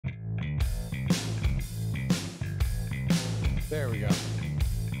There we go.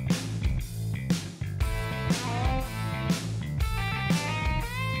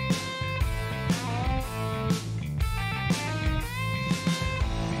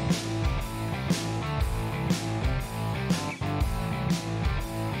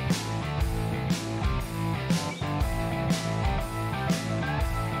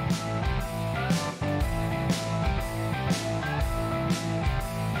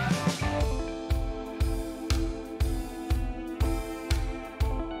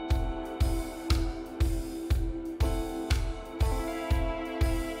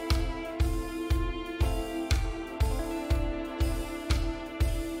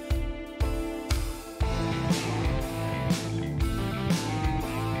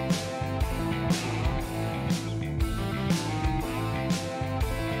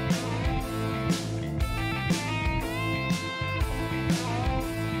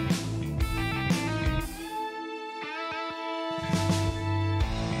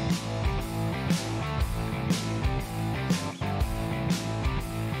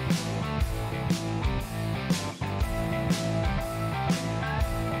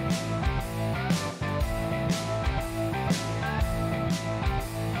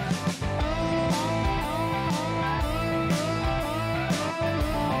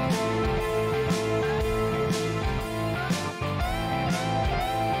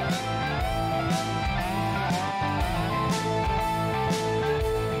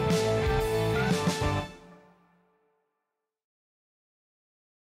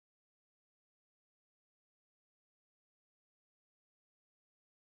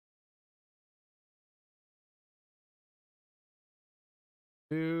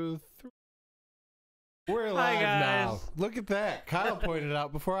 Two, three. We're live now. Look at that. Kyle pointed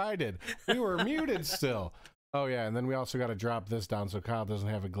out before I did. We were muted still. Oh, yeah. And then we also got to drop this down so Kyle doesn't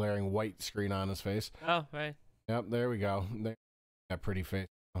have a glaring white screen on his face. Oh, right. Yep, there we go. That pretty face.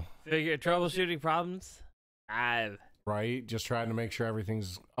 Figure troubleshooting problems. Right? Just trying to make sure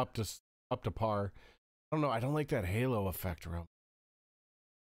everything's up to par. I don't know. I don't like that halo effect around.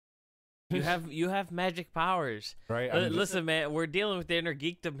 You have magic powers, right? Listen, man, we're dealing with the inner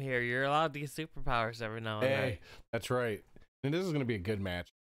geekdom here. You're allowed to get superpowers every now and then. Hey, that's right. And this is going to be a good match.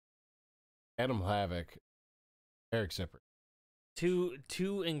 Adam Hlavac, Eric Zipper.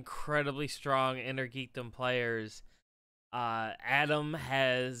 Two incredibly strong inner geekdom players. Adam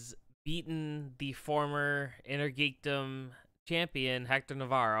has beaten the former inner geekdom champion Hector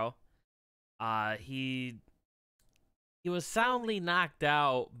Navarro. He was soundly knocked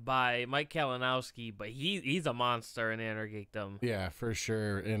out by Mike Kalinowski, but he's a monster in inner geekdom. Yeah, for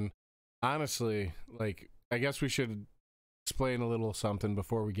sure. And honestly, like, I guess we should explain a little something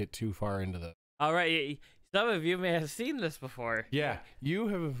before we get too far into this. All right, some of you may have seen this before. Yeah,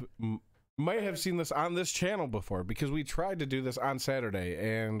 you might have seen this on this channel before, because we tried to do this on Saturday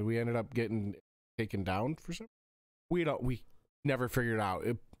and we ended up getting taken down for some. We never figured it out.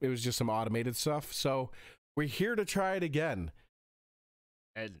 It was just some automated stuff. So we're here to try it again.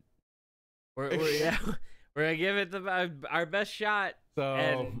 And we're gonna give it our best shot.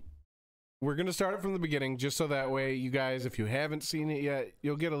 So we're gonna start it from the beginning, just so that way you guys, if you haven't seen it yet,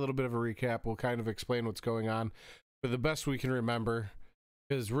 you'll get a little bit of a recap. We'll kind of explain what's going on for the best we can remember.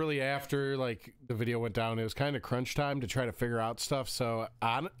 Because really, after like the video went down, it was kind of crunch time to try to figure out stuff. So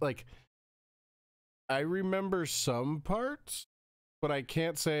I remember some parts, but I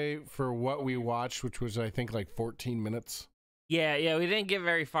can't say for what we watched, which was, I think, like 14 minutes. Yeah, we didn't get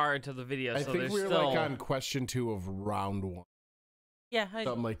very far into the video. I think we were like on question 2 of round 1. Yeah,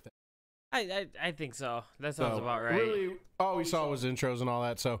 something like that. I think so. That sounds about right. Really, all we saw was intros and all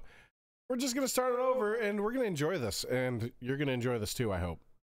that. So we're just gonna start it over, and we're gonna enjoy this, and you're gonna enjoy this too, I hope.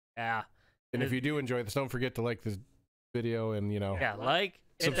 Yeah. And if you do enjoy this, don't forget to like this video and hit that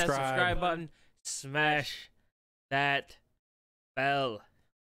subscribe button, smash that bell.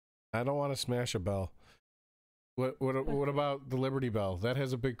 I don't want to smash a bell. What about the Liberty Bell? That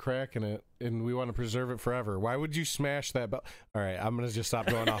has a big crack in it, and we want to preserve it forever. Why would you smash that bell? All right, I'm gonna just stop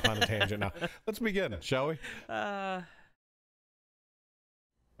going off on a tangent now. Let's begin, shall we?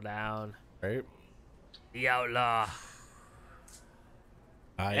 Down. Right. The outlaw.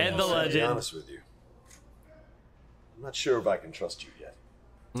 And the To be legend. honest with you, I'm not sure if I can trust you yet.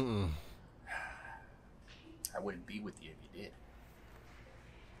 I wouldn't be with you if you did.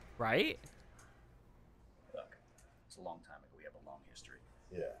 Right? Look, it's a long time ago. We have a long history.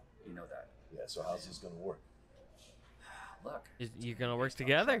 Yeah. You know that. Yeah, so how's this gonna work? Look. You're gonna work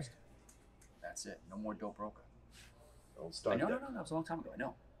together. That's it. No more dope broker. Don't start No, that. no, it was a long time ago. I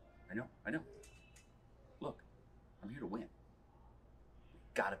know. Look, I'm here to win. We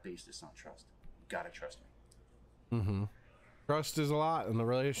gotta base this on trust. You gotta trust me. Trust is a lot in the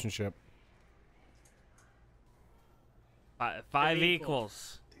relationship. Five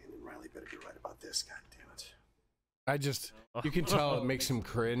equals. Dan and Riley better be right about this. God damn it. I just, you can tell it makes him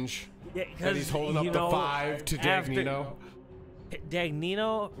cringe. Yeah, That he's holding up the 5 to Dagnino.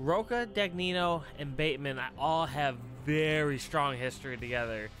 Dagnino, Roca, Dagnino, and Bateman all have very strong history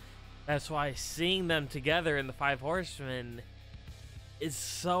together. That's why seeing them together in the Five Horsemen is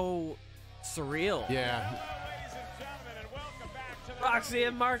so surreal. Yeah. Ladies and gentlemen, and welcome back to the Roxy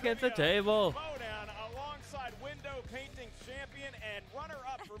and Mark at the table. Schmoedown alongside window painting champion and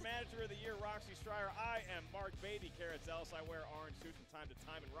runner-up for manager of the year, Roxy Stryer. I am Mark Baby Carrots Ellis. I wear orange suits from time to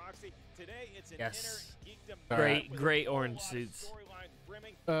time. And Roxy, today it's an Yes. inner geekdom. Great orange suits.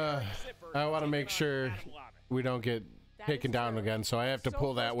 I want to make sure we don't get taken down again, so I have to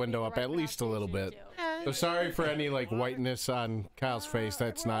pull that window up at least a little bit. So sorry for any like whiteness on Kyle's face.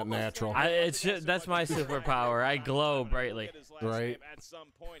 That's not natural. That's my superpower. I glow brightly. Right.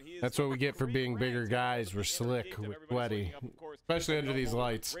 That's what we get for being bigger guys. We're slick, we're sweaty, especially under these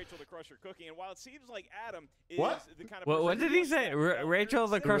lights. Rachel the Crusher cooking, and while it seems like Adam is What? the kind of What did he say? Rachel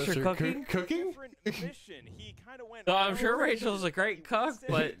the Crusher cooking? Cooking? mission. He kind of went. So I'm sure Rachel's a great cook,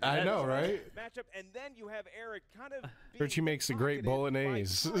 but I know, right? Matchup, and then you have Eric kind of. Heard she makes a great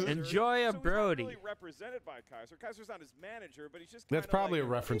bolognese. Enjoy a So he's not Brody. really represented by Kaiser. Kaiser's not his manager, but he's just. That's kinda probably like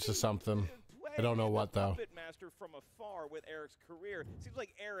a reference to something. I don't know playing what, the though. puppet master from afar with Eric's career. Seems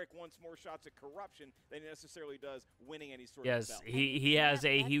like Eric wants more shots at corruption than he necessarily does winning any sort of Yes, belt. he has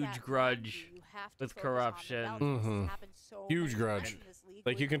a huge grudge with corruption. Mhm. Huge grudge.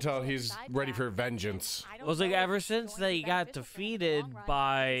 Like you can tell he's ready for vengeance. Well, it's like ever since they got defeated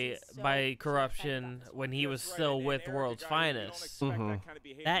by corruption when he was still with World's Finest,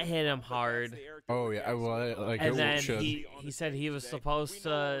 that hit him hard. Oh yeah, well, like And it then should. he said he was supposed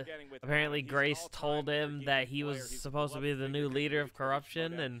to. Apparently, Grace told him that he was supposed to be the new leader of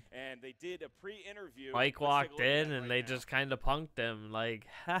corruption, and they did a pre-interview. Mike walked in and they just kind of punked him, like,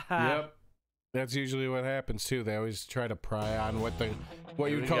 haha. Yep. That's usually what happens too. They always try to pry on what Here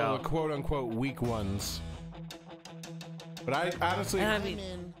you'd we call go. the quote unquote weak ones. But I honestly, And I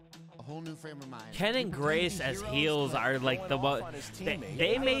mean, a whole new frame of mind. Ken and Grace as heels are like the most. They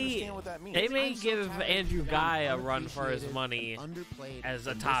may give Andrew Guy a run for his money Underplayed as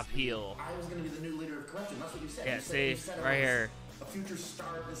a top heel. I was going to be the new leader of corruption. That's what you said. Yeah, You see, said it right was here. A future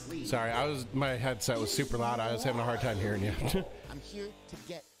star of this league. sorry, my headset was super loud. I was having a hard time hearing you. I'm here to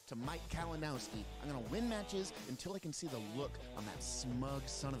get to Mike Kalinowski. I'm going to win matches until I can see the look on that smug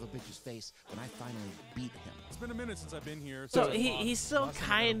son of a bitch's face when I finally beat him. It's been a minute since I've been here. So he's still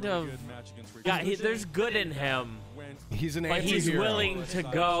kind of. There's good in him, He's an but he's anti-hero. willing to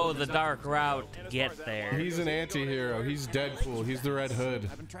go the dark route to get there. He's an anti-hero. He's Deadpool. He's the Red Hood.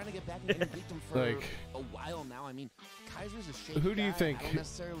 I've been trying to get back into Geekdom for Like- a while now. I mean, Kaiser's a shady Who do you guy. think- I don't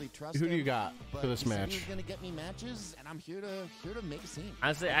necessarily trust who do you him, got but for this he said match? He's going to get me matches, and I'm here to make a scene.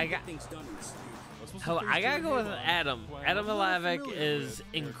 Honestly, I gotta go with Adam. Adam Hlavac is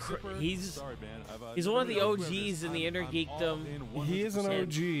he's one of the OGs in the Inner Geekdom. He is an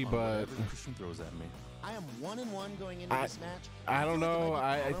OG, but Christian throws at me. I am 1-1 going into this match. I don't know.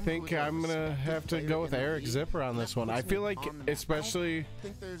 I think I'm gonna have to go with Eric Zipper on this one. I feel like, especially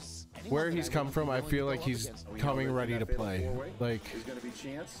where he's come from, I feel like he's coming ready to play. Like, There's going to be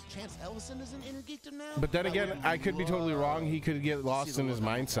Chance. Chance Ellison is an Inner Geekdom now. but then again, I could be totally wrong. He could get lost in his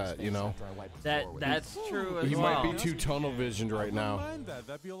mindset, you know. That's true as He well. might be too tunnel visioned right I now. wouldn't mind that.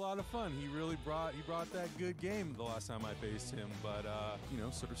 That'd be a lot of fun. He brought that good game the last time I faced him. But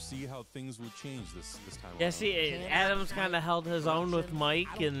sort of see how things would change this time. Yeah, around. see, Adam's kind of held his own with Mike,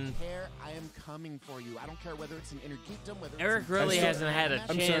 I don't and care. I am coming for you. I don't care whether it's an Inner Geekdom, whether Eric it's really still- hasn't had a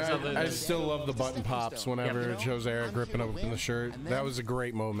I'm chance sorry, other I than. still love the button pops whenever it shows Eric ripping open the shirt. That was a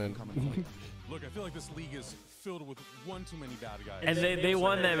great moment. Look, I feel like this league is filled with one too many bad guys. And they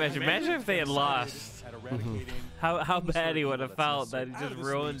won that match. Imagine if they had lost. At eradicating How any bad he sort of would have evil felt that's that he necessary just out of this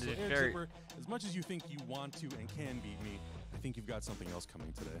ruined league. his So, Eric shirt. Zipper, as much as you think you want to and can beat me, I think you've got something else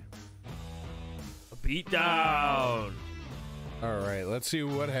coming today. A beatdown. All right, let's see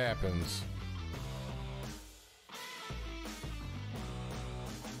what happens.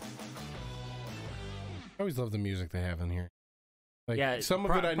 I always love the music they have in here. Like, Yeah, some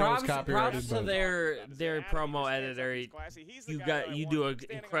of it I know is copyrighted, props to but their promo editor. You do an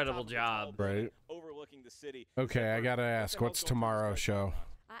incredible job. right. Overlooking the city. Okay, I gotta ask, what's tomorrow's show?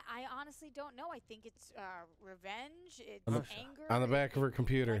 I honestly don't know. I think it's revenge. It's On the- anger. On the back of her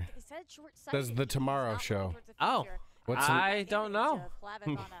computer. Like, it said short-sighted. Says The Tomorrow He's not Show. looking towards the Oh. future. What's I don't know. Hlavac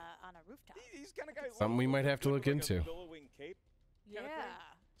on a rooftop. He's kind of guy. Something we might have to look into. Billowing cape. Yeah.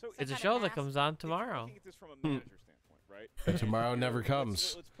 So It's a kind show of that mask. comes on tomorrow. Looking at this from a manager standpoint, right? And tomorrow never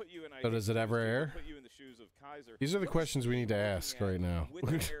comes. Let's put you in, So does it ever air? Put you in the shoes of Kaiser. These are the questions we need to ask right now. With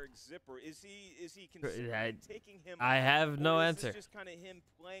Eric Zipper, is he considering taking him? I have no or answer. Is this just kind of him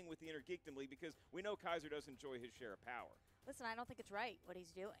playing with the Inner Geekdom League, because we know Kaiser does enjoy his share of power. Listen, I don't think it's right what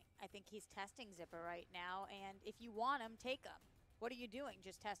he's doing. I think he's testing Zipper right now, and if you want him, take him. What are you doing?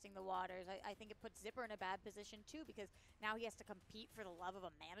 Just testing the waters. I think it puts Zipper in a bad position, too, because now he has to compete for the love of a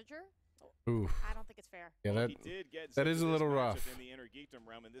manager. Oof. I don't think it's fair. Yeah, Well, he did get that is a little rough. in the Inner Geekdom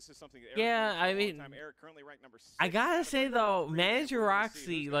realm, and this is something that Eric Yeah, knows for I a long mean, time. Eric currently ranked number 6 I gotta out of say the though, 3 Manager we're gonna see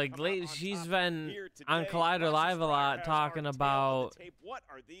Roxy, who's like gonna come out late, on she's top been here on today. Collider Roxy Live a Stryer lot has talking our tail about of the tape. What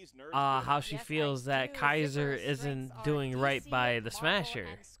are these nerds doing? how she Yes, feels I that do. Kaiser Zipper's isn't strengths are doing right DC, by the Marvel, Smasher.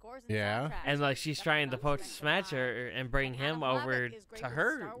 and scores and Yeah. soundtracks. And like she's Definitely trying to no poach the strength to Smasher and bring Adam him Hlavac over is great to with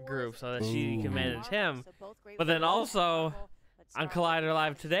her Star Wars group so that and she Ooh. can manage Marvel, him. so both great But with then Marvel, also, but on Star Wars Collider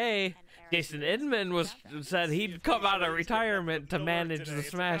Live and today, Eric Jason Zipper's Inman was soundtrack. said he'd come out of retirement to manage the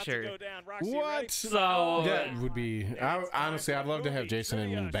Smasher. What? So That would be. Honestly, I'd love to have Jason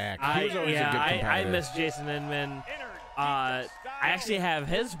Inman back. He I was always a good I competitor. miss Jason Inman. I actually have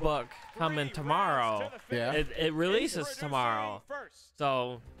his book coming tomorrow. Yeah. It releases tomorrow,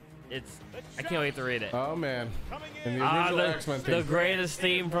 so I can't wait to read it. Oh man, and the original X-Men The thing. greatest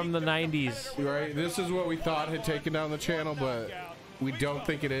theme from the 90s. Right. This is what we thought had taken down the channel, but we don't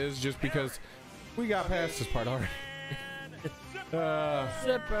think it is, just because we got past this part already.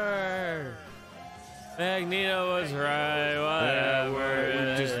 Zipper. Magneto was right. Whatever.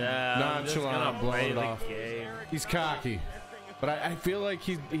 we're just I'm just nonchalant, gonna blow play it the off. game. He's cocky, but I feel like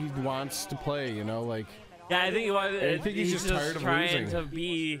he wants to play. You know, like Yeah, I think he was. I think he's just tired of trying losing. to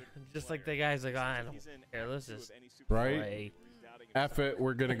be just like the guys like, I don't care. Let's just right. play. F it,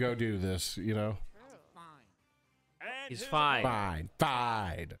 we're gonna go do this. You know. He's fine. Fine.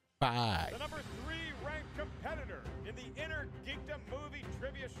 The number 3 ranked competitor in the Inner Geekdom Movie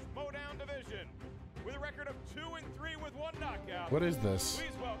Trivia Schmoedown division, with a record of 2-3 with 1 knockout. What is this?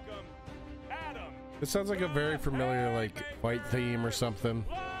 Please welcome Adam. It sounds like a very familiar like fight theme or something.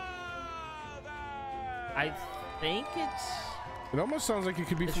 I think it's. It almost sounds like it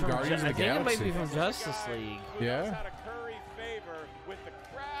could be from Guardians I of the think it might Galaxy. be from Justice League. Yeah. Had a curry favor with the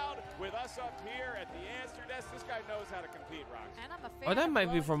crowd, with us up here at the answer desk. This guy knows how to compete, Rox. And I'm a Oh, fan that of might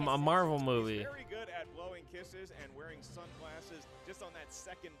be blowing from a kisses. Marvel He's movie. very good at blowing kisses and wearing sunglasses just on that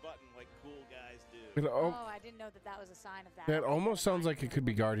second button like cool guys do. It, Oh, I didn't know that that was a sign of that. that almost sounds like it could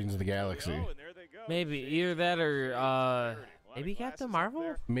be Guardians of the Galaxy. Oh, and there they go. Maybe either that or maybe Captain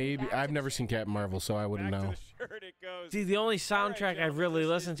Marvel. Maybe. I've never seen Captain Marvel, so I wouldn't Back to know. the shirt it goes. See, the only soundtrack I've really gentlemen,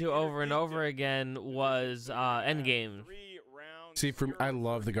 listened this to is over and over again was Endgame. 3 rounds. See, I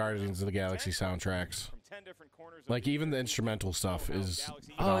love the Guardians of the Galaxy soundtracks. From 10 different corners of Like even the instrumental stuff is Oh,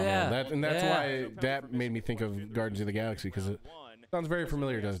 phenomenal. yeah. That's Yeah. why that made me think of Guardians of the Galaxy, because it sounds very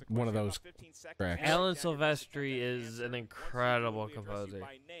familiar to one of those tracks. Alan Silvestri is an incredible composer.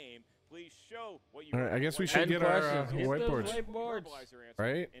 All right, I guess we should 10 get our questions. Get those whiteboards. whiteboards.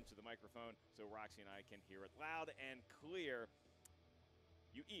 Right? Into the microphone so Roxy and I can hear it loud and clear.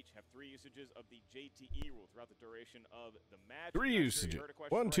 You each have 3 usages of the JTE rule throughout the duration of the match. 3 Not sure you usages. heard a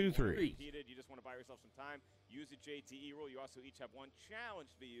question 1, right, 2, you want it 3. repeated, you just want to buy yourself some time. Use the JTE rule. You also each have 1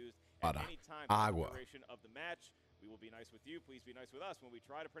 challenge to be used at Ada. any time throughout Agua. the duration of the match. We will be nice with you. Please be nice with us when we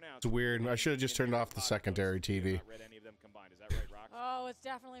try to pronounce. It's weird. I should have just turned off the secondary We have TV. not read any of them combined. Is that right, Rox? Oh, it's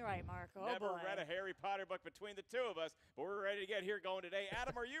definitely right, Mark. Oh, Never boy. read a Harry Potter book between the 2 of us, but we're ready to get here going today.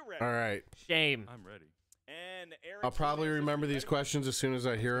 Adam, are you ready? All right. Shame. I'm ready. And Eric, I'll probably remember these questions as soon as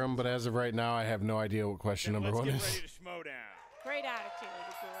I hear them, but as of right now, I have no idea what question number 1 Let's is. get ready to Schmoedown. Great attitude.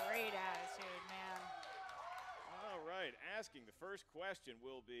 Great attitude, man. All right, asking the first question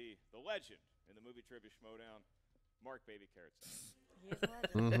will be the legend in the movie Trivia Schmoedown, Mark Baby Carrots. He is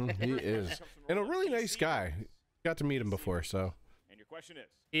a legend. He is. And a really nice guy. Got to meet him before, so. And your question is,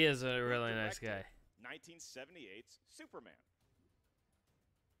 He is a really nice guy. 1978's Superman.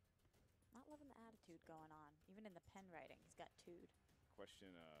 Not loving the attitude going on. Even in the pen writing, he's got tude.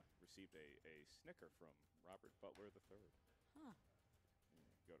 Question received a snicker from Robert Butler III. Huh.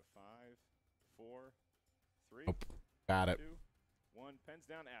 Go to 5, 4, 3, Nope. Got it. 2, 1. Pens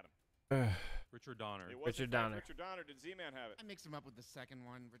down, Adam. Richard Donner. It wasn't Richard quite Donner. Richard Donner. Did Z-Man have it? I mixed him up with the second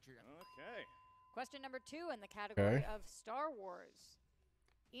one, Richard. Okay. Question number 2 in the category Okay. of Star Wars.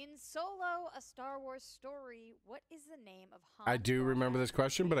 In Solo, a Star Wars story, what is the name of Han? I do remember this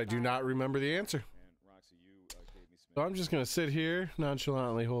question, but I do not remember the answer. And Roxy, you gave me some. So I'm just going to sit here,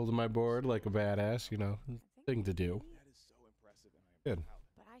 nonchalantly holding my board like a badass, you know, thing to do. That is so impressive, and I am Good. proud.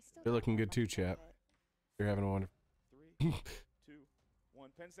 But I still You're don't looking know good too, much about chat. it. You're having a wonderful. 3, 2, 1.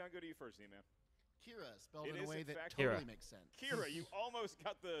 Pens down. Go to you first, Z-Man. Kira spelled It in a is, way in that fact, totally Kira. makes sense. Kira, you almost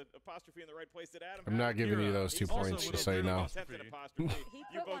got the apostrophe in the right place. Did Adam? I'm not giving you those 2 Also points, with just a so you little know. apostrophe. He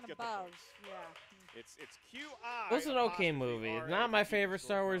You put both one get the above. point. Yeah. It's QI. It was an okay apostrophe movie. RA, Not my keep favorite score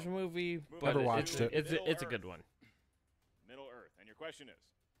Star Wars going. movie, Moving but Never on to watched it. it's Middle a good Earth. one. Middle Earth. And your question is,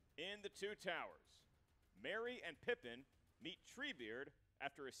 in the Two Towers, Merry and Pippin meet Treebeard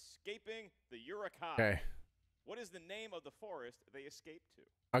after escaping the Uruk-hai. Okay. What is the name of the forest they escaped to?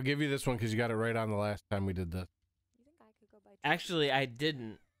 I'll give you this one because you got it right on the last time we did this. You think I could go by? Actually, I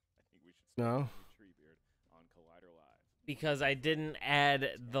didn't I think we should start No. with Treebeard on Collider Live. because I didn't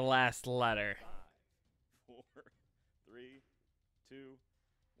add the last letter. 5, 4, 3, 2,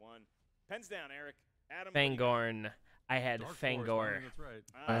 1. Pens down, Eric. Adam. what do you got? Fangorn. I had Dark Forest, I Fangor. think that's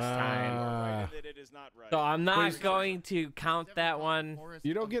right. last time. you're right in that it is not right. So I'm not Please- going to count that one.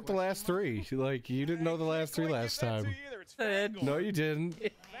 You don't get the last 3. Like, you didn't know the last 3 last time. It's I did. Fangorn. No, you didn't.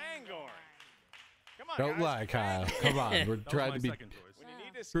 Fangorn. Come on, Don't guys. lie, Kyle. Fangorn. Come on. We're That was trying my to be second choice. When you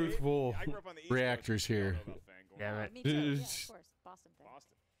need to escape, truthful I grew up on the East reactors Coast. You here. don't know about Fangorn. Damn it. Me too. Yeah, of course. Boston thing.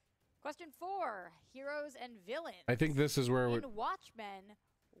 Boston. Question 4: Heroes and villains. I think this is where we're. In Watchmen,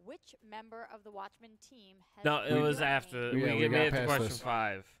 which member of the Watchmen team has No, it been was running- after. Yeah, we we made got it to past question this.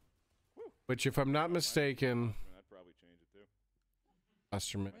 5. Which, if I'm not mistaken, That'd probably change it too.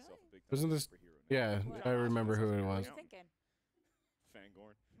 Osterman. Myself a big time Wasn't this? superhero now. Yeah, What? I remember who it What was. are you thinking?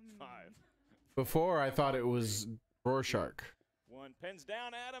 Fangorn. 5, Before, I thought it was Rorschach, 1. Pens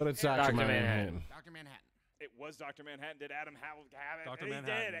down, Adam. but it's Eric. Dr. Dr. Manhattan. Manhattan. Dr. Manhattan. It was Dr. Manhattan. Did Adam have it? Dr. He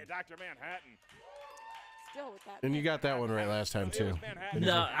Manhattan. did. Dr. Manhattan. Still with that. And you got that one right last time, It too. was Manhattan.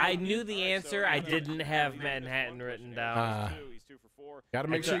 No, I knew the All right, answer. so I Adam- didn't have Adam has Manhattan one written question. down. Eric is 2. He's 2 for 4. Got to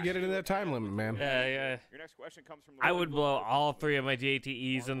make sure you get it in that time limit, man. Yeah. Your next question comes from. I would blow all 3 of my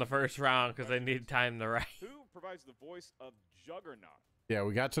JTEs in the first round because I need time to write. Who provides the voice of Juggernaut? Yeah,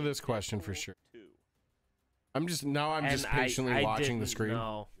 we got to this question for sure. 2. I'm just And patiently I watching the didn't screen,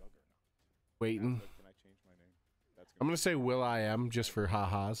 know. Juggernaut. waiting. Can I change my name? That's I'm gonna say Will I Am just for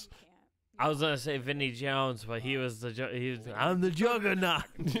ha-has. You can't. I was gonna say Vinnie Jones, but he was I'm the Juggernaut.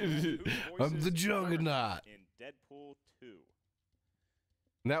 I'm the Juggernaut. In Deadpool 2.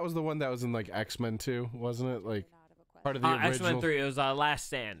 And that was the one that was in like X-Men 2, wasn't it? Like Not of a question. part of the original. X-Men 3. It was Last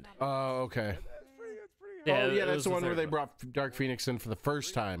Stand. Oh, okay. Yeah, Oh, yeah, it that's was the one where third they brought Dark Phoenix in for the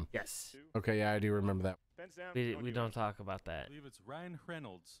first time. Yes. Okay, yeah, I do remember that. Pens down. We What do you don't have? talk about I that. believe it's Ryan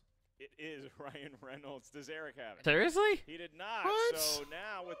Reynolds. It is Ryan Reynolds. Does Eric have it? Seriously? He did not. What? So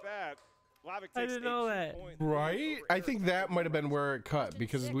now with that, Hlavac takes I didn't know a that. 2-point lead Right? over I Eric. think that might have been where it cut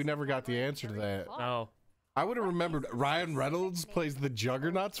because we never got the answer to that. No. I would have remembered Ryan Reynolds plays the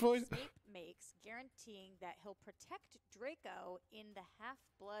Juggernaut's voice. Snape makes guaranteeing that he'll protect Draco in the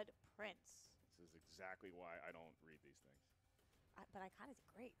Half-Blood Prince. This is exactly why I don't read these things. But I kind of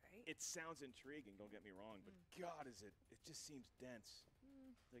great, right? It sounds intriguing, don't get me wrong, but God, it just seems dense.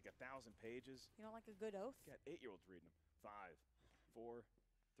 Like 1,000 pages. You don't like a good oath? Got 8-year-olds reading them. 5, 4,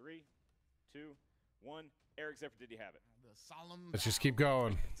 3, 2, 1. Eric Zipper, did you have it? The solemn. Let's just vow. keep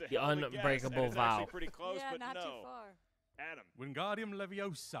going. It's a The hell of a guess, and unbreakable it's actually vow. pretty close, yeah, but not no. too far. Adam. Wingardium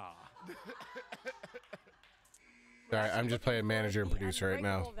Leviosa. Sorry, I'm just playing manager and The producer right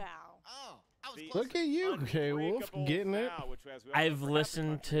now. Unbreakable Vow. Oh, I was The close. Look at you, K Wolf, Unbreakable getting it. Vow, which has- we also I've forgot to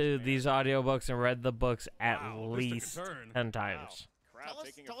listened talk to about these audiobooks and read the books at Wow, this took a least turn. 10 Wow. times. Crowd Tell us-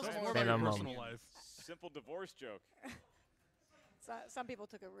 taking tell us offense. more about your Minimum. personal life. Simple divorce joke. So, some people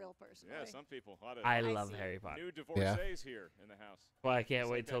took it real personally. Yeah, some people. A lot of I I love see. Harry Potter. new divorcees here in the house. Well, I can't It's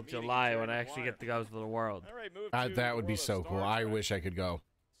wait like that till meeting in July when Jerry I actually Maguire. get to go to the world. All right, move to That the would be world of so cool. Star I Trek. wish I could go.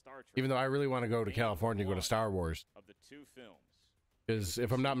 Star Trek. Even though I really want to go to California to go to Star Wars. Of the 2 films. Because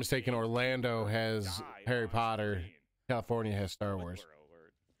if I'm not mistaken, Orlando has Die Harry on Potter. screen. California has Star Wars. Spoiler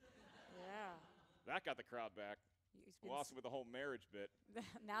alert. Yeah. That got the crowd back. He's been Lost with the whole marriage bit.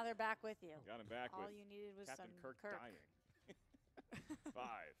 now they're back with you. Got him back All with you needed was Captain some Kirk dying. 5,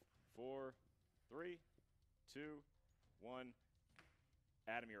 4, 3, 2, 1.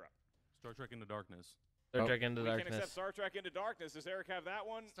 Adam, you're up. Star Trek Into Darkness. Star Oh. Trek Into We can Darkness. accept Star Trek Into Darkness. Does Eric have that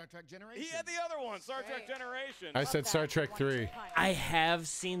one? Star Trek Generation. He had the other one, Star Trek Right. Generation. I said Love Star that. Trek 3. 1-2 punch. I have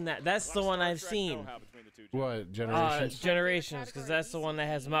seen that. That's What the does one Star I've Trek seen. know how between the two, What, Jim? Generations? Generations, because that's the one that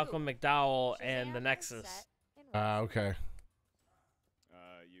has Malcolm McDowell and Shazam the and Nexus. set in Okay.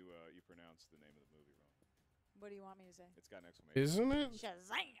 You pronounced the name of the movie wrong. What do you want me to say? It's got an exclamation. Isn't it?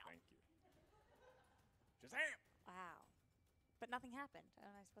 Shazam! Thank you. Shazam! Wow. But nothing happened. How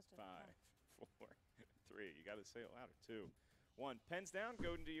am I supposed to? 5, 4, 3. You got to say it louder. 2, 1. Pens down.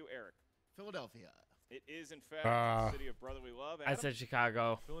 Go to you, Eric. Philadelphia. It is, in fact, the city of brotherly love. I said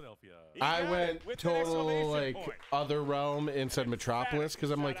Chicago. Philadelphia. I went total like other realm and said Metropolis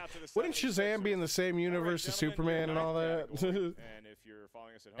because I'm like, wouldn't Shazam be in the same universe as Superman and all that? And if you're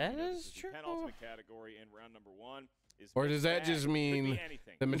following us at home, That this is the true. penultimate category in round number 1. Or does that just mean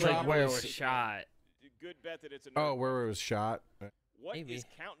the Like where it Metropolis? was shot. Good bet that it's a Oh, where it was shot. What Maybe. is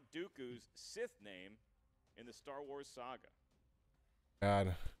Count Dooku's Sith name in the Star Wars saga?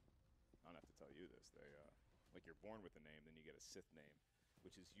 God. I don't have to tell you this. They like you're born with a name, then you get a Sith name,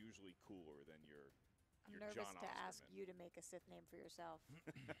 which is usually cooler than your I'm your nervous John to ask Osterman. you to make a Sith name for yourself.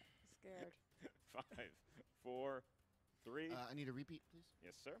 Scared. 5, 4, 3. I need a repeat, please.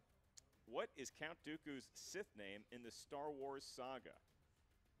 Yes, sir. What is Count Dooku's Sith name in the Star Wars saga?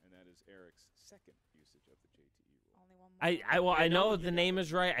 And that is Eric's second usage of the JTE rule. Only one more. Well, I know the name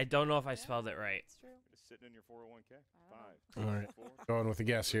is right. I don't know if I spelled it right. It's true. It's sitting in your 401k. I 5, All right. 4, Going with a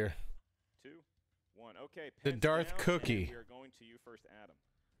guess here. 2, 1. Okay. The pens Darth down, Cookie. and We are going to you first, Adam.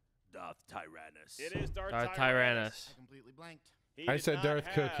 Darth Tyrannus. It is Darth Darth Tyrannus. Tyrannus. I completely blanked. He I did said not Darth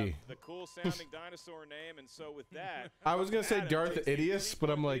have Cookie. The cool sounding dinosaur name, and so with that, I was gonna say Adam Darth takes the Idius, but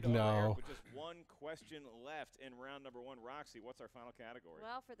I'm like, 30-point lead over no. Eric with just one question left in round number 1. Roxy, what's our final category?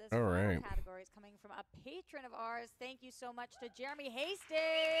 Well, for this All final right. category, it's coming from a patron of ours. Thank you so much to Jeremy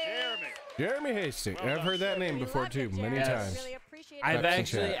Hastings. Jeremy. Jeremy Hastings. Well I've done, heard that Jeremy. name We before love you, too, many Jeremy. Yes. times. Really appreciate it. I've That's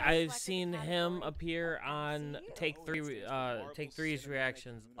actually okay. I've Selected seen him category. appear on MCU. Take Three's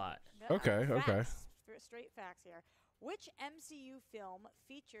reactions a lot. No, Okay, okay. facts. Straight facts here. Which MCU film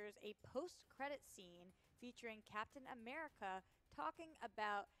features a post-credit scene featuring Captain America talking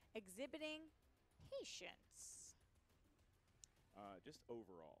about exhibiting patience? Just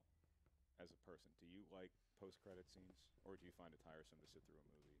overall, as a person, do you like post-credit scenes, or do you find it tiresome to sit through a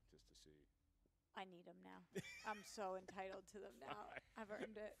movie just to see? I need them now. I'm so entitled to them now. I've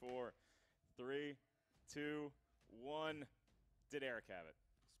earned it. 4, 3, 2, 1. Did Eric have it?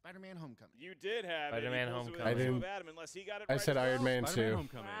 Spider-Man Homecoming. You did have Spider-Man it. He pulls it with Homecoming. number I two of didn't- Adam, unless he got it I right said as Iron well. Man Spider-Man 2.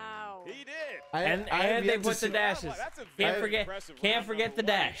 Homecoming. Wow. He did. And I have they yet to put the see- dashes. That's a Can't very forget impressive can't round forget the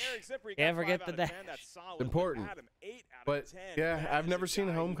number 1. dash. Eric Zipper, he Can't got forget 5 the out of 10. dash. That's solid. It's important. Adam, 8 out But of 10. yeah, That I've is never a seen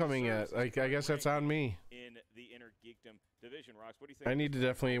guy who Homecoming yet. deserves Like, a I guess that's rank on me. in the Inner Geekdom division. Rox, what do you think? I of need to this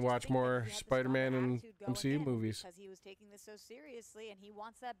round? definitely I just watch think that more he had the Spider-Man stronger and attitude going MCU in movies. because he was taking this so seriously, and he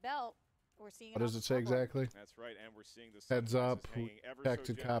wants that belt. We're seeing What it does on it say the scoreboard. exactly? That's right, and we're seeing the Heads sunglasses up, hanging ever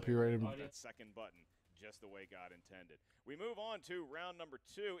protected, so gently copyrighted. on that second button, just the way God intended. We move on to round number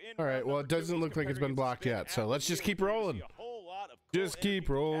 2. In All right, round well, number it 2, doesn't each look like it's been competitor blocked gets to yet, spin so at let's the just wheel. keep We're gonna rolling. see a whole lot of Just cool keep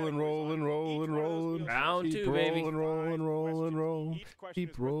entertaining rolling, categories on rolling, each rolling, one of those rolling. wheels. Round Keep 2, baby. rolling, rolling, rolling, rolling. Each question Keep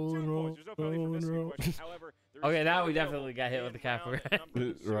is worth 2 rolling, points. There's no penalty for rolling, missing a rolling. question. However, there is Okay, now still we available definitely got hit with the in round copyright. number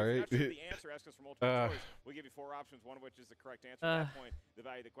 2. So if you're Right. not sure of the answer, ask us for multiple choice. We'll give you 4 options, one of which is the correct answer. At that point, the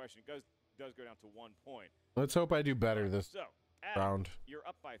value of the question does go down to 1 point. Let's hope I do better this So, Adam, round. you're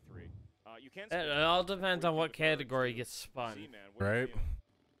up by 3. You can It spin all twice depends before on you what get the third. category gets spun. Z-Man, what are you Right. feeling?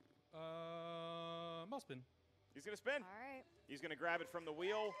 I'll spin. He's gonna spin. All right. He's gonna grab it from the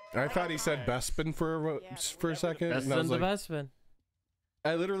wheel. I thought he said Bespin for a second. Best and I spin was the like, best spin.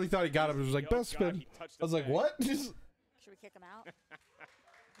 I literally thought he got it. It was like Oh, Bespin. God, he touched I was the like, peg. what? Should we kick him out?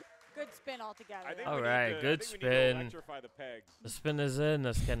 Good spin altogether. I think All we need right, to- I good think we need to spin. electrify the pegs. The spin is in,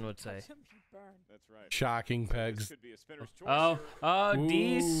 as Ken would say. Burn. That's right. Shocking This pegs. could be a spinner's choice. Oh, here. oh, Ooh,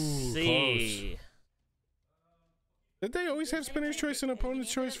 DC. Did they always have spinner's choice and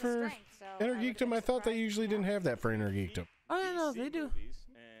opponent's choice for Inner Geekdom? I thought they usually didn't have that for Inner Geekdom. Oh, yeah, no, DC they do. movies,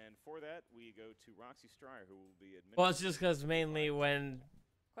 and for that, we go to Roxy Stryer, who will be Well, it's just because mainly when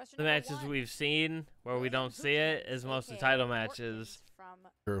Question the number matches 1. we've seen where we don't see it is most of the title matches. From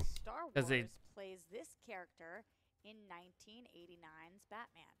True. Star 'Cause they- Wars plays this character in 1989's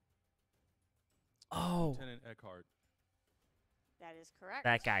Batman. Oh, Lieutenant Eckhart. That is correct.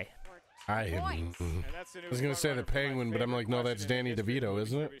 that guy. For 2 I am. points. And that's the new I was gonna say the frontrunner for my Penguin, but I'm favorite like, no, that's question in Danny history of DeVito, movies,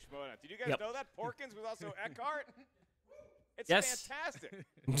 isn't it? Zipper Schmoedown. Did you guys Yep. know that Porkins was also Eckhart? It's Yes. fantastic.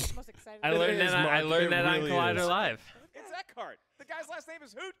 Most excited. I It learned is, that. I Mark, learned it that on really Collider is. Live. It's Eckhart. The guy's last name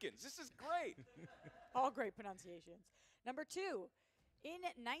is Hootkins. This is great. All great pronunciations. Number 2. In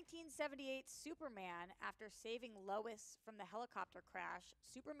 1978 Superman, after saving Lois from the helicopter crash,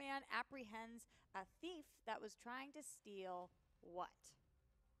 Superman apprehends a thief that was trying to steal what?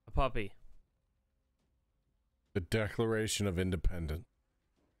 A puppy. The Declaration of Independence.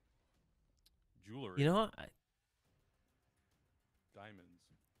 Jewelry. You know what? Diamonds.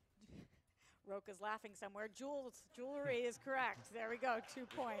 Roka's laughing somewhere. Jewelry is correct. There we go. 2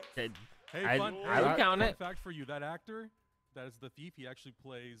 points. I, Hey, I- fun, I would hey, count fun it. fact for you: that actor, That is the thief. He actually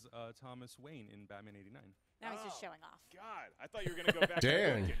plays Thomas Wayne in Batman '89. Now he's just showing off. God, I thought you were going to go back to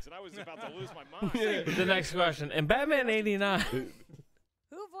Dang. Wilkins, and I was about to lose my mind. The next question. In Batman '89,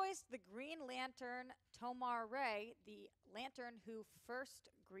 Who voiced the Green Lantern Tomar Ray, the lantern who first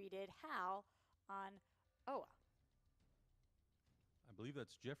greeted Hal on Oa? I believe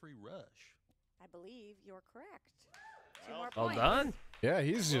that's Jeffrey Rush. I believe you're correct. Two Well more well points. done. Yeah,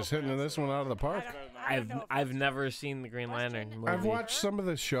 he's just hitting this one out of the park. I don't know if I've that's never seen the Green Question Lantern number I've movie. watched some of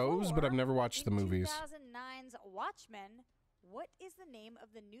the shows, but I've never watched the in movies. 2009's Watchmen, what is the name of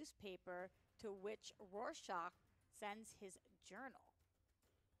the newspaper to which Rorschach sends his journal?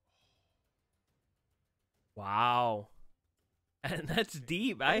 Wow, and that's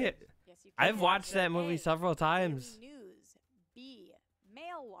deep. Yes, you can. I've watched that movie A, several times. Daily News. B.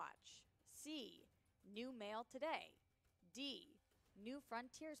 Mail Watch. C. New Mail Today. D. New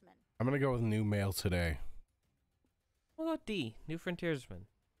Frontiersman. I'm gonna go with New Mail Today. We'll go D. New Frontiersman.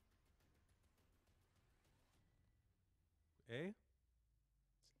 A?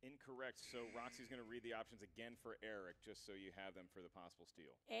 Incorrect. So Roxy's going to read the options again for Eric, just so you have them for the possible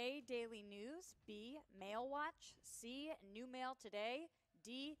steal. A. Daily News. B. Mail Watch. C. New Mail Today.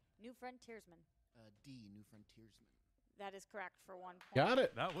 D. New Frontiersman. D, New Frontiersman. That is correct for 1 point. Got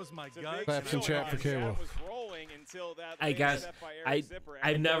it. That was my It's a gut. big Claps and steal, chat for guys. Cable. That was rolling until that Hey late guys, step by Eric Zipper.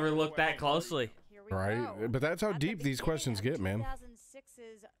 I've And never then looked that away. closely. Here we Right, go. but that's how At the deep these beginning questions of get, man.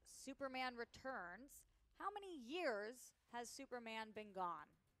 2006's Superman Returns. How many years has Superman been gone?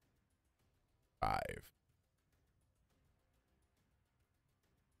 5.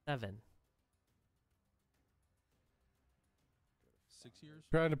 7. 6 years?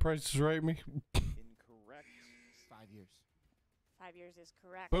 Trying to price is right me. Incorrect. 5 years. 5 years is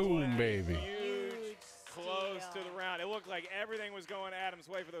correct. Boom, baby. Huge. Close to steal. the round. It looked like everything was going Adam's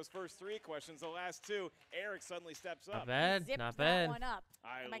way for those first 3 questions. The last 2, Eric suddenly steps Not up. bad. Zipped Not that bad. one up.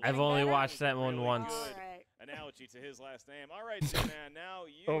 I Am I love I've getting only better? watched that one Really once. good. All right. Analogy to his last name. All right, Z-Man, now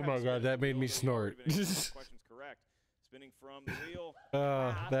you Oh have my to God, spin that the made me wheel. You've already snort. been getting these questions correct. Spinning from the wheel.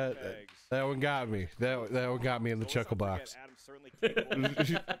 not the That pegs. that one got me. That one got me in the So let's chuckle not box. forget, Adam's certainly capable of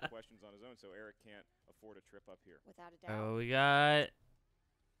answering questions on his own, so Eric can't afford a trip up here. Without a doubt. Oh, we got.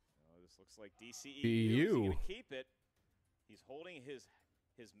 Oh, this looks like DCEU. Is he EU. going to keep it? He's holding his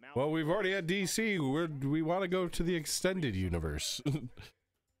mouth. Well, we've already had DC. We want to go to the extended universe.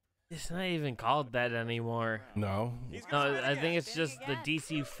 It's not even called that anymore. No. He's No, gonna spin I again. think it's Spinning just the again.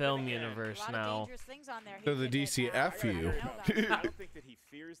 DC film again. A universe lot of now. dangerous things on there. So He the did it, DCFU. I don't know I about don't think that he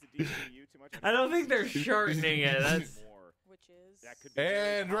fears the DCU too much. I don't think they're shortening it. That's More. Which is That could be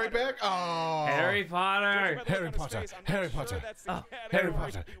Harry And right Potter. back. Oh. Harry Potter. Judging by the look Harry on his Potter, face, I'm not Harry sure Potter. that's the Oh, Harry category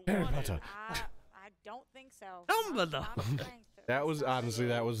Potter. he Harry wanted. Potter. I don't think so. Dumbledore. Not strength. That was honestly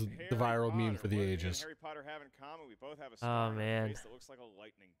that was the Harry viral meme Potter. for the What do me and ages. Harry Potter have in common? We both have a Oh, star on our man. face that looks like a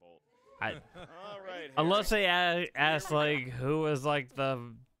lightning bolt. I, All right. unless Harry. they ask like who was like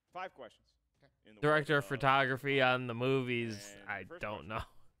the 5 questions. In the director world of photography on the movies, And I first don't question. know.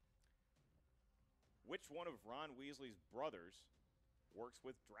 Which one of Ron Weasley's brothers works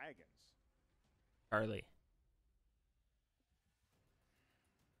with dragons? Charlie.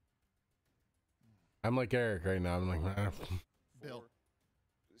 I'm like Eric right now. I'm like, Bill. Four-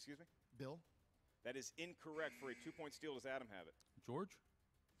 Excuse me? Bill? That is incorrect. For a 2-point steal, does Adam have it? George?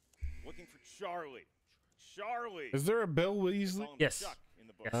 Looking for Charlie. Charlie. is there a Bill They Weasley? call him Yes. Chuck in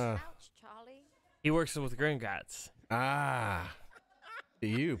the book. Yes. Ouch, Charlie. He works with Gringotts. Ah,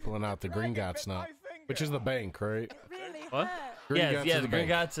 you pulling out the Gringotts now, which is the bank, right? It really What? hurt. Gringotts Yes, yeah, is the the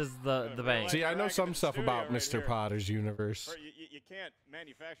bank. Gringotts is the bank. See, I know Dragon some in the stuff studio about right Mr. here. Potter's universe. Or you can't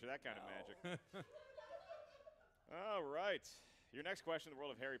manufacture that kind of magic. All right. Your next question in the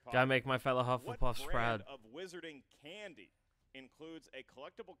world of Harry Potter. Gotta make my fellow What Hufflepuffs brand proud. of wizarding candy includes a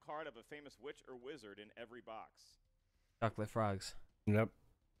collectible card of a famous witch or wizard in every box? Chocolate frogs. Yep.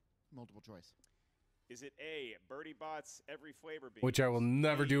 Multiple choice. Is it A, Birdie Bot's every flavor bean? Which I will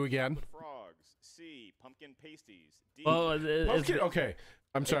never B, do again. chocolate frogs. C, pumpkin pasties. D, Oh, Pumpkin, okay.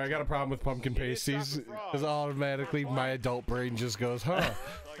 I'm sorry, I got a problem with pumpkin It is pasties. chocolate frogs. Because automatically my adult brain just goes, huh.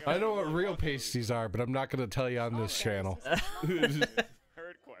 I know what real pasties are, but I'm not going to tell you on this channel.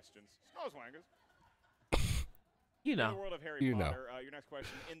 Heard questions. Snowswangers. you In the know. world of Harry You know. Potter, your next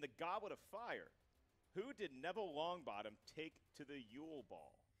question. In the Goblet of Fire, who did Neville Longbottom take to the Yule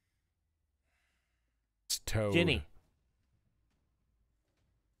Ball? It's Toad. Ginny.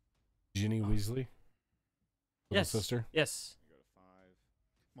 Ginny Weasley? Little Yes. sister? Yes. You go to 5.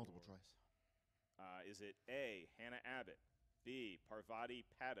 Multiple choice. Is it A, Hannah Abbott, B, Parvati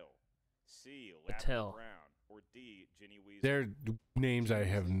Patil, C, Lavender Patil. Brown, or D, Ginny Weasley? Their names I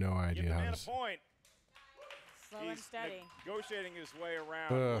have no Give idea the how man to a say. point. Slow and steady. Negotiating his way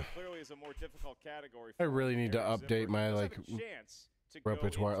around what clearly is a more difficult category. I really need to update my like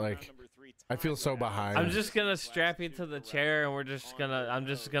repertoire. Like, I feel so behind. I'm just gonna strap you to the chair, and I'm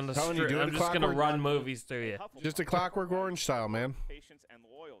just gonna run movies through you. Just a Clockwork Orange style, man. Patience and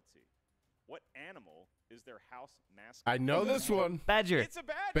loyalty. What animal is their house mascot? I know this one. Badger. It's a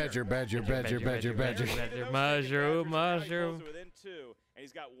badger. Badger. Mushroom.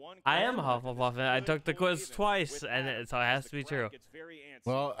 I am Hufflepuff, and I took the quiz twice, and so it has to be true.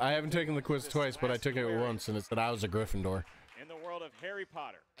 Well, I haven't taken the quiz twice, but I took it once, and it said I was a Gryffindor. In the world of Harry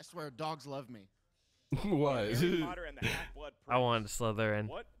Potter. I swear, dogs love me. What? Harry Potter and the Half-Blood I wanted to Slytherin.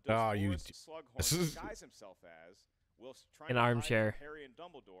 What Oh, does you. Horace Slughorn disguise himself as whilst trying An to hide armchair. from Harry and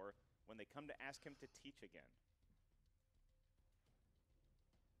Dumbledore when they come to ask him to teach again?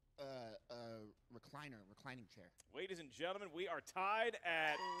 Reclining chair. Ladies and gentlemen, we are tied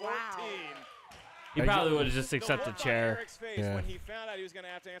at 14. Wow. You probably would have just accepted The look on chair. Eric's face Yeah. when he found out he was going to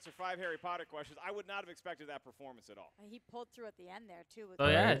have to answer 5 Harry Potter questions, I would not have expected that performance at all. He pulled through at the end there too. With So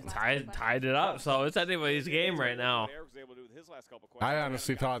the yeah, last two questions. tied it up. So it's anybody's game right now. What Eric was able to do with his last couple questions. I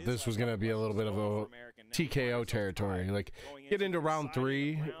honestly Adam got thought his this was last gonna couple be a little bit of questions a over American. Now TKO we're territory. Like, going get into the round deciding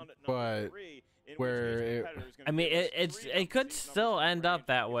 3, round number but 3, in where which each it- competitor is gonna I mean, give us three it could season still numbers end range. up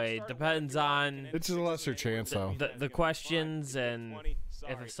that If you way. start Depends with on It's a lesser chance, though. the questions and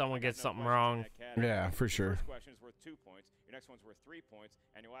if someone gets something wrong. Yeah, for sure. First question is worth 2 points. Your next one's worth 3 points,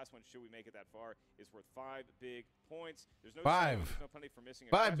 and your last one, should we make it that far, is worth 5 big points. There's no 5. there's no penalty for missing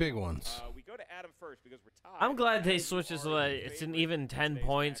a 5 question. big ones. We go to Adam first because we're tied. I'm glad they Adam, switched you it are so that in it's an favor even in 10 today's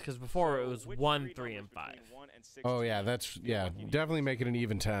points, match. because before it So was which 1, three 3, and numbers 5. between 1 and 16 Oh yeah, that's definitely make it an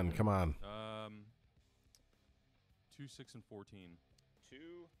even 10. Come on. 2, 6, and 14. 2,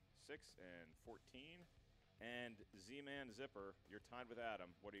 6, and 14. And Z-Man Zipper, you're tied with Adam.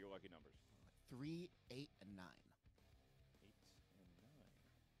 What are your lucky numbers? 3, 8, and 9. 8 and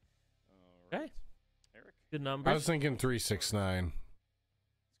 9. All right. Okay. Eric, Good I numbers. was thinking 3, 6, 9.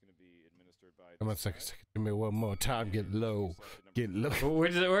 it's going to be administered by. Come on, second. Give me one more time. Get low. Get low.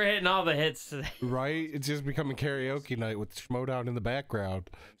 We're hitting all the hits today. Right? It's just becoming karaoke night with Schmoedown in the background.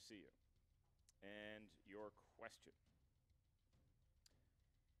 MCU. And your question.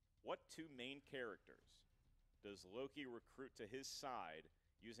 What 2 main characters does Loki recruit to his side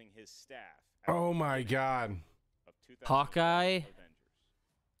using his staff? at Oh the my beginning God. of 2005 Hawkeye Avengers?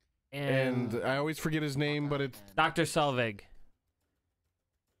 and And I always forget his name, but it's Dr. Selvig.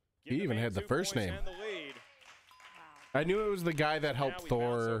 Give He the even man had the 2 first points name. and the lead. I knew it was the guy that helped Now we bounce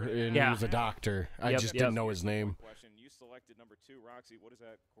Thor, over to and Yeah. he was a doctor. I Yep, just yep. didn't know his name. Question. You selected number 2, Roxy. What does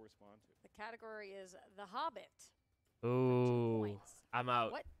that correspond to? The category is The Hobbit. Ooh, Points. I'm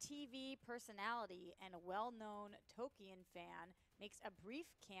out. What TV personality and a well-known Tolkien fan makes a brief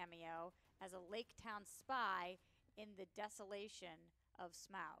cameo as a Lake Town spy in The Desolation of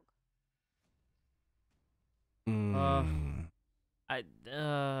Smaug?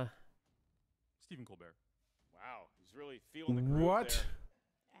 Stephen Colbert. Wow, he's really feeling the groove What?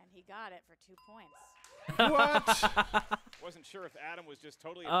 there. And he got it for 2 points. What? Wasn't sure if Adam was just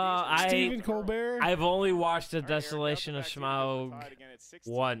totally. Stephen Colbert? I've only watched The All right, Eric, Desolation now of back to you guys. We're Schmaug tied again at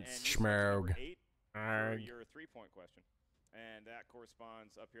 16, once. and you selected number Schmaug. 8 for your 3-point question. And that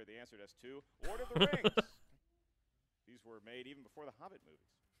corresponds up here. The answer to S2, Lord of the Rings. These were made even before the Hobbit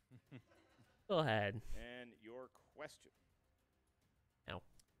movies. Go ahead. And your question. No.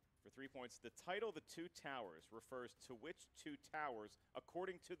 For 3 points, the title The Two Towers refers to which 2 towers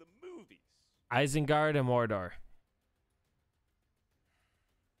according to the movies? Isengard and Mordor.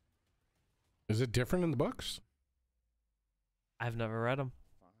 Is it different in the books? I've never read them.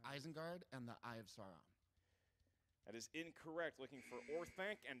 Isengard and the Eye of Sauron. That is incorrect. Looking for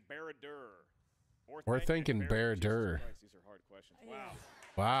Orthanc and Barad-dûr. Orthanc and Barad-dûr. Jesus Christ, these are hard questions. Wow.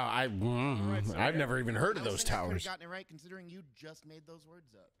 Wow, right, so I've never even heard of I those don't think I could've towers. gotten it right, considering you just made those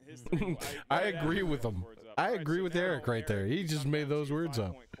words up. His three- I let agree Adam with make him. those words up. I All right, agree so with now, Eric right there. He you just come made down to those your words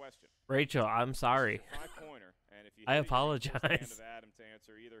up. 5-point question. Rachel, I'm sorry. It's your 5-pointer, and if you I hit it, you get the first apologize. hand of Adam to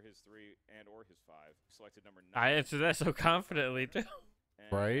answer either his 3 and or his 5. Selected number 9. I answered that so confidently, too.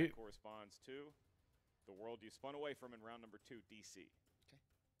 And Right. That corresponds to the world you spun away from in round number 2, DC. Okay.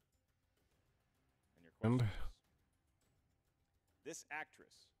 And your question And- is, this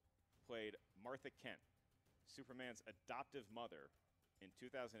actress played Martha Kent, Superman's adoptive mother, in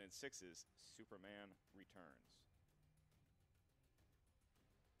 2006's Superman Returns.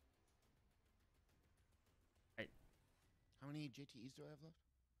 How many JTEs do I have left?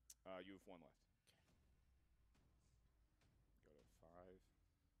 You have 1 left. Go to 5,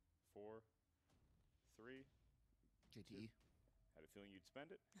 4, 3. JTE. Had a feeling you'd spend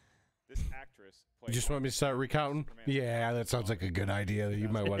it. This actress You played just want me to start recounting? Yeah, that sounds like a good idea. You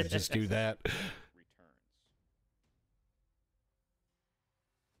might want to just do that. returns.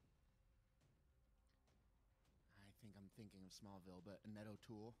 I think I'm thinking of Smallville, but Annette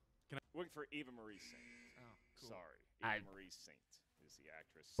O'Toole. Looking for Eva Marie Saint. Oh, cool. Sorry, Eva Marie Saint is the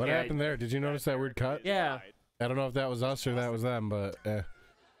actress. What happened there? Did you notice that weird cut? Yeah. I don't know if that was us or that was them, but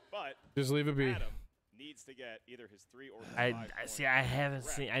But just leave it be. Adam needs to get either his 3 or 5 I points see. I haven't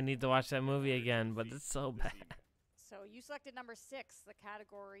seen. I need to watch that movie again, but it's so this bad. evening. So you selected number 6. The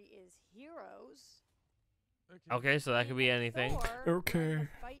category is heroes. Okay, so that could be anything. Thor Okay. won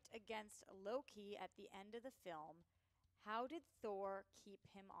the fight against Loki at the end of the film. How did Thor keep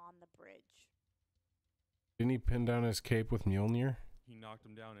him on the bridge? Didn't he pin down his cape with Mjolnir? He knocked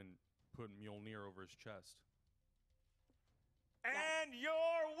him down and put Mjolnir over his chest. And your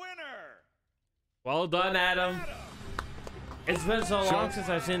winner, Well done, Adam. It's been so long since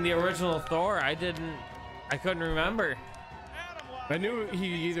I've seen the original Thor. I couldn't remember. Adam Hlavac. I knew he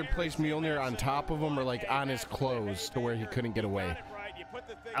either placed Mjolnir on top of him or like on his clothes to where he couldn't get away.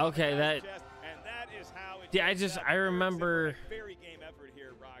 Okay, that. Yeah, I remember.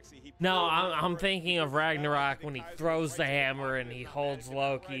 No, I'm thinking of Ragnarok when he throws the hammer and he holds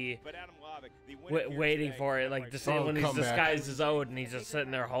Loki, waiting for it, like when he's disguised as Odin, he's just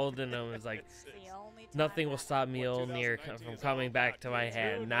sitting there holding him. It's like nothing will stop Mjolnir from coming back to my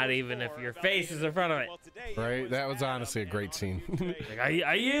hand, not even if your face is in front of it. Right? That was honestly a great scene. Like,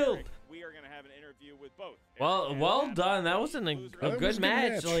 I yield. We are going to have an interview with both. Well done. That wasn't a That was good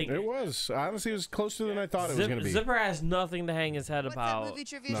match. Like it was. Honestly, it was closer than I thought it was going to be. Zipper has nothing to hang his head What's about. up, movie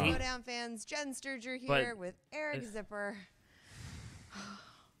trivia No. Schmoedown fans? Jen Sturger here with Eric Zipper.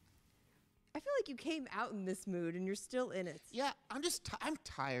 I feel like you came out in this mood and you're still in it. Yeah, I'm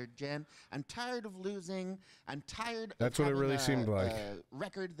tired, Jen. I'm tired of losing. I'm tired That's of what it having really seemed like. a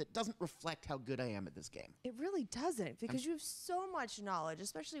record that doesn't reflect how good I am at this game. It really doesn't because you have so much knowledge,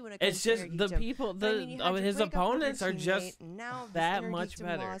 especially when it comes It's to just the geekdom. people, But I mean, you had to his break up with your opponents are teammate, just and now this that inner much geekdom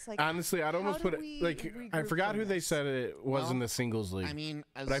better. loss, like, Honestly, I'd almost how put do it we like I regroup forgot from who they this? said it was in the singles league. I mean,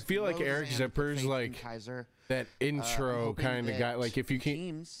 but I feel like Eric Zipper's like that intro kind of guy. Like if you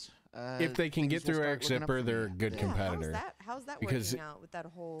can, if they can get through Eric Zipper, they're a good competitor. How's that Because working out with that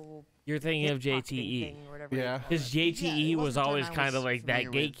whole You're thinking of hip-hop JTE. thing or whatever you Yeah. call Because it? JTE it was wasn't always something I kind of was like that familiar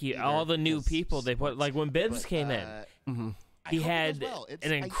with gatekeeper. either, All the new because people they put, like when Bibbs but, came in, I he hope it had goes well. an I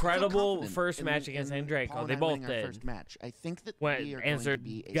feel incredible confident first match against in Andreyko. Paul They and I both winning our did. First match. I think that Went we are answered,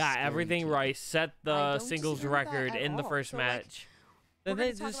 going to be a got scary everything team. right, set I the don't singles disagree with that record at in the all. first So, like, match. We're Then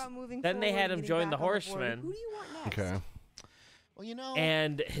gonna they talk just about moving then they forward, had him getting join the back on board. Horsemen. Who do you want next? Okay. Well, you know,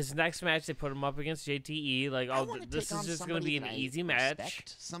 And his next match, they put him up against JTE. Like, I oh, wanna this take on is just going to be an somebody that I easy match.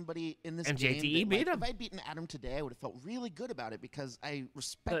 respect, somebody in this And game JTE that, beat like, him. If I'd beaten Adam today, I would have felt really good about it because I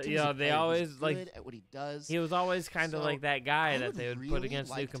respect him. Yeah, as a they player. always, He's like, good at what he does. He was always kind of So, like that guy I that they would really put against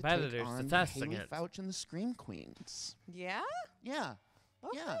like new to take competitors to on test Haley against. Fouch and the Scream Queens. Yeah? Yeah.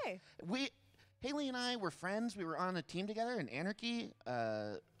 Yeah. Okay. Haley and I were friends. We were on a team together in Anarchy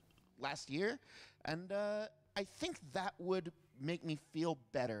last year, and I think that would make me feel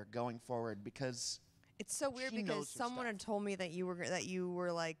better going forward because It's so weird she because knows her someone stuff. had told me that you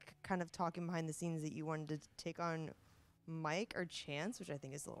were like kind of talking behind the scenes that you wanted to take on Mike or Chance, which I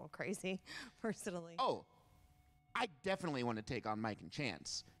think is a little crazy, personally. Oh, I definitely want to take on Mike and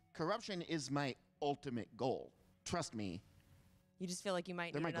Chance. Corruption is my ultimate goal. Trust me. You just feel like you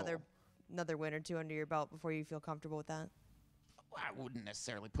might They're need my goal. another win or two under your belt before you feel comfortable with that. I wouldn't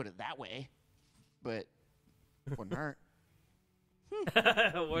necessarily put it that way, but it wouldn't hurt.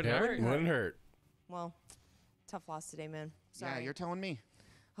 Wouldn't hurt. Wouldn't hurt. Well, tough loss today, man. Sorry. Yeah, you're telling me.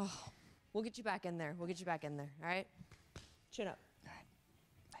 We'll get you back in there. We'll get you back in there. All right? Chin up. All right.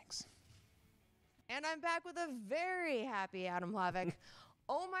 Thanks. And I'm back with a very happy Adam Hlavac.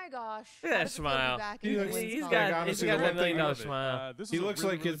 Oh my gosh. Look at How that does it feel to be smile. back in the wins He's column? got honestly, that the one $1 million thing- smile. This He was a looks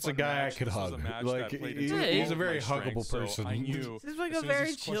really, like really it's a fun guy I match. could This was a hug. match Like, that played he- into he's all a of very my huggable strengths, so person. I knew He's like as a soon as very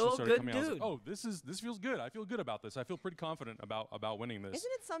these questions chill, started good coming, I was like, dude. oh, this feels good. I feel good about this. I feel pretty confident about winning this.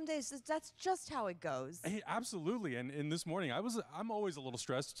 Isn't it some days that's just how it goes? Hey, absolutely. And this morning, I'm always a little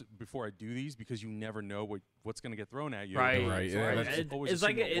stressed before I do these because you never know what's going to get thrown at you. Right. Right, So yeah, I that's- just always It's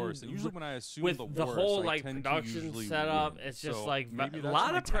like assume the in- worst. And usually when I assume with the worst, whole I like tend to production usually setup, win. it's just So like maybe a that's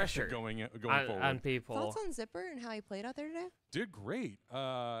lot my of pressure tactic going forward. on people. Thoughts on Zipper and how he played out there today? Did great.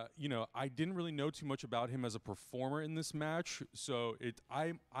 I didn't really know too much about him as a performer in this match, so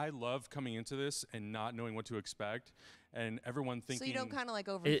I love coming into this and not knowing what to expect. and everyone thinking. So you don't kind of like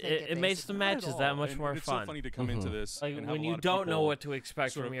overthink It makes the basically. matches that much And more it's fun. so funny to come into this Like and have when a you lot of don't know people what to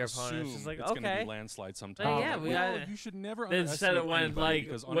expect sort from of your opponent. It's just like, assume it's gonna okay. be landslide sometimes. Yeah, Like, we well, got. you should never Instead underestimate of when anybody like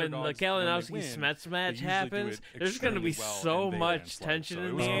because when the underdogs, when Kalinowski they win, Smets they match usually do happens, it there's going to be extremely well, so and they much landslide. tension So it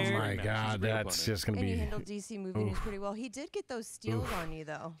in was the a Oh air. my great match. He's a God, great that's opponent. just gonna And he be. handled DC moving Oof. pretty well. He did get those steals on you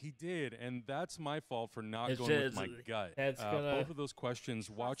though. He did, and that's my fault for not It's going with just- my gut. that's gonna- Both of those questions,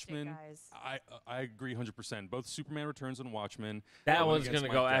 Watchmen, guys. I agree 100%. Both Superman Returns and Watchmen. That went one's against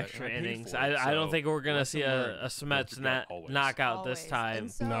going to my go gut, extra and I paid innings. for it, I don't so think we're going to lesson see learned. a Go with Smets your gut always. knockout this Always. time.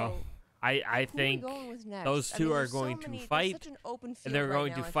 And so, No. I who are we think going with next? those I two mean, are there's so going to many- there's fight, such an open and field they're right going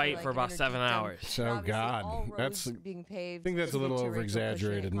now, to I feel fight like, for in about Energy 7 Dome. hours. So, Obviously, God, all that's- roads being paved I think that's a to get little to Rachel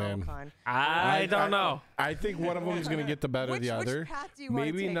over-exaggerated, Cushing at man. Comic-Con. I don't know. I think one of them is going to get the better of the other. Which path do you want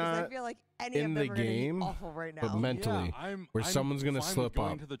Maybe to take? 'Cause I not feel like any in of the them are gonna be game, awful right now. but mentally, Yeah, I'm someone's going to fine with slip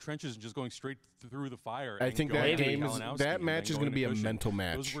going up. to the trenches and just going straight through the fire. I and think going that to game Kalinowski that and match then is going going to be a Cushing. mental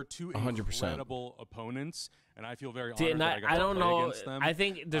match. Those were two 100%. incredible opponents, and I feel very See, honored and that I got I to don't play know. against them. I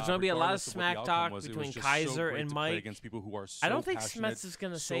think there's going to be a lot of Regardless of what the smack outcome talk was, it was between just so Kaiser great and to play Mike. against people who are so I don't think passionate, Smets is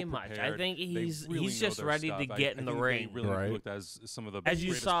going to so say much. I prepared. think They he's really know just their ready stuff. to get in the think ring. They really Right. looked as some of the As you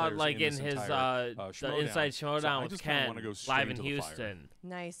greatest saw, players like in this his entire, Inside So I Schmoedown with just kinda wanna Ken go straight live in into the fire. Houston.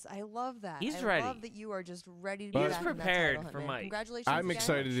 Nice. I love that. He's I ready. love that you are just ready to But- be He's back in that prepared title hunt, for man. Mike. Congratulations I'm again.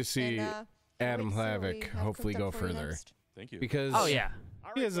 excited to see And, Adam wait, so we Hlavac have hopefully cooked go up for you further. next? Thank you. Because Oh yeah.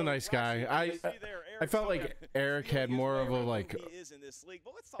 he is a nice guy. I felt like Eric had more of a like.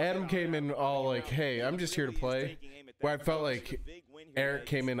 Adam came in all like, "Hey, I'm just here to play." Where I felt like Eric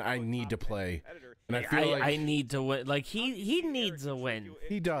came in, "I need to play," and I feel like I need to win. Like he needs a win.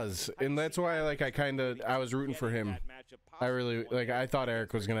 he does, and that's why I was rooting for him. I really I thought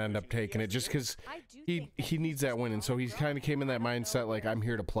Eric was gonna end up taking it just because he needs that win, and so he kind of came in that mindset like, "I'm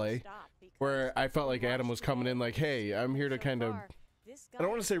here to play." Where I felt like Adam was coming in like, "Hey, I'm here to kind of." I don't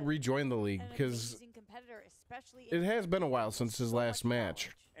want to say rejoin the league because it has been a while since his last match,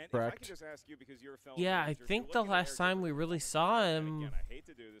 correct? Yeah, I think the last time we really saw him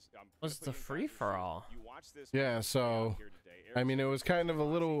was the free for all. Yeah, so I mean, it was kind of a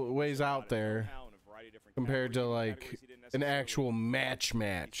little ways out there compared to like an actual match,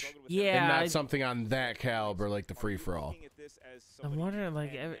 Yeah, and not something on that caliber like the free for all. I'm wondering,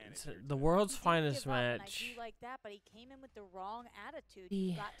 like, it's the world's finest match. I do like that, but he came in with the wrong attitude.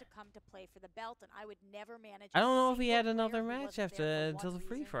 He- You got to come to play for the belt, and I would never manage. I don't a know if he single had player another who match wasn't after there for until one the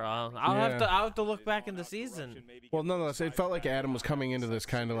free reason for or all. another. I'll have to look back in the season. Well, nonetheless, it felt like Adam was coming into this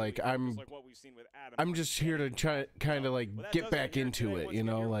kind of like I'm just here to try, kind of like get back into it, you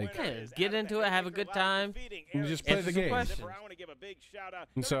know, like Yeah, get into it, have a good time, and just play answer the some game. questions. I want to give a big shout out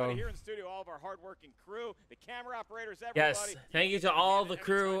And to so- everybody here in studio, all of our hardworking crew, the camera operators, everybody. Yes, thank you to all the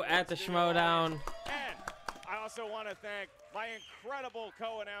crew at the Schmoedown. And I also want to thank my incredible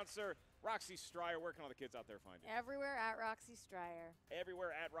co-announcer, Roxy Stryer. Where can all the kids out there find you? Everywhere at Roxy Stryer.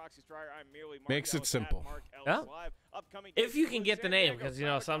 Everywhere at Roxy Stryer. I'm merely Mark Makes it Ellis simple. at Mark Ellis Yeah. Live. Upcoming If you can dates, get the San name, Diego, because you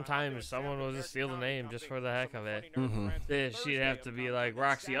know Comic-Con, sometimes San someone will Diego, just steal the name just for the heck of it. some funny nerds friends. She'd have to be like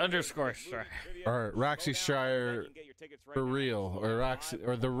Roxy _ Stryer. Or Roxy Stryer for real, or Roxy,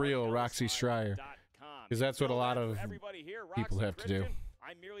 or the real Roxy Stryer, because that's what a lot of people have to do.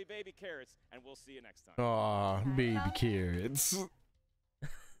 I'm merely Baby Carrots, and we'll see you next time. Aw, baby carrots.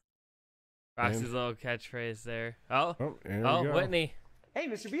 Roxy's little catchphrase there. Oh, Oh, there we oh, go. Whitney. Hey,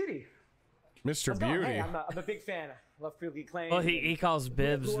 Mr. Beauty. Mr. How's it going? Beauty. Hey, I'm a big fan. I love critically acclaimed. Well, he calls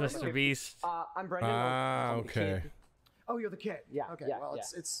Bibbs Who are Mr. you? Beast. I'm Brendan. Ah, I'm the okay. kid. Oh, you're the kid. Yeah. Okay. Yeah, well, yeah,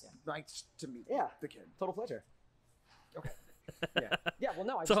 it's nice to meet Yeah. the kid. Total pleasure. Okay. Yeah. Yeah. Well,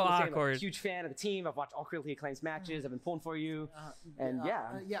 no, I So just want to say I'm awkward. a huge fan of the team. I've watched all critically acclaimed matches. I've been pulling for you. And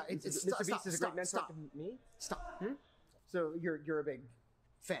yeah, yeah. It's Mr. Beast is a great mentor to me. Stop. So you're a big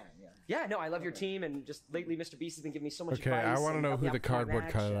fan. Yeah. Yeah. No, I love your team, and just lately, Mr. Beast has been giving me so much Okay, advice. I want to and know helped me who the out before cardboard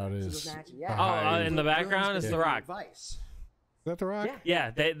match, cutout singles is. match, Oh, yeah. in the background is Yeah. The Rock. Advice. Is that The Rock?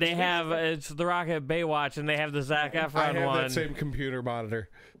 Yeah. Yeah, they have it's The Rock at Baywatch, and they have the Zac I Efron have one. that same computer monitor.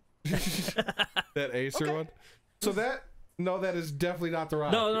 That Acer one. So that is definitely not The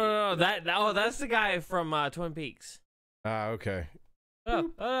Rock. No. That's the guy from Twin Peaks. Ah, okay.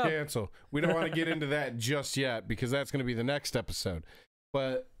 Oh. Cancel. We don't want to get into that just yet because that's going to be the next episode.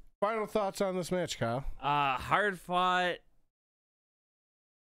 But final thoughts on this match, Kyle? Hard fought.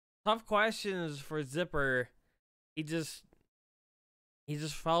 Tough questions for Zipper. He just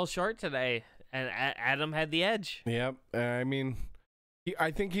fell short today, and Adam had the edge. Yep. I mean,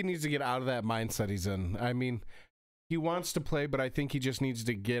 I think he needs to get out of that mindset he's in. I mean, he wants to play, but I think he just needs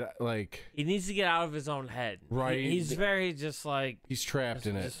to get He needs to get out of his own head. Right. He's very just like he's trapped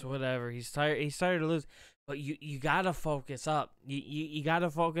in it. Just whatever. He's tired. He's tired to lose. But you gotta focus up. You gotta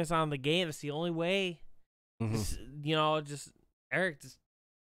focus on the game. It's the only way. Just, Eric, just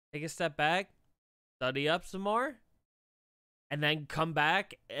take a step back, study up some more, and then come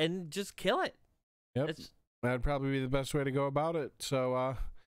back and just kill it. Yep, that'd probably be the best way to go about it. So,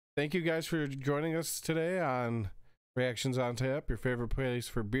 thank you guys for joining us today on Reactions on Tap, your favorite place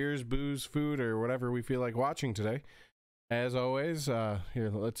for beers, booze, food, or whatever we feel like watching today. As always, here,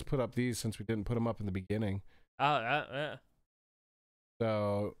 let's put up these since we didn't put them up in the beginning. Oh, yeah.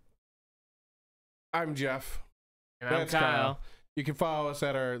 So, I'm Jeff. And I'm Kyle. You can follow us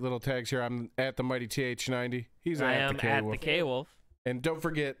at our little tags here. I'm at the Mighty TH90. He's I at am the at the K-Wolf. And don't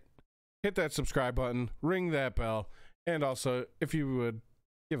forget, hit that subscribe button, ring that bell, and also, if you would,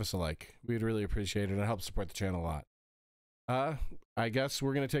 give us a like. We'd really appreciate it. It helps support the channel a lot. I guess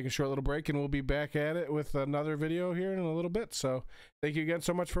we're going to take a short little break, and we'll be back at it with another video here in a little bit. So thank you again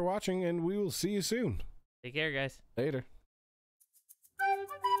so much for watching, and we will see you soon. Take care, guys. Later.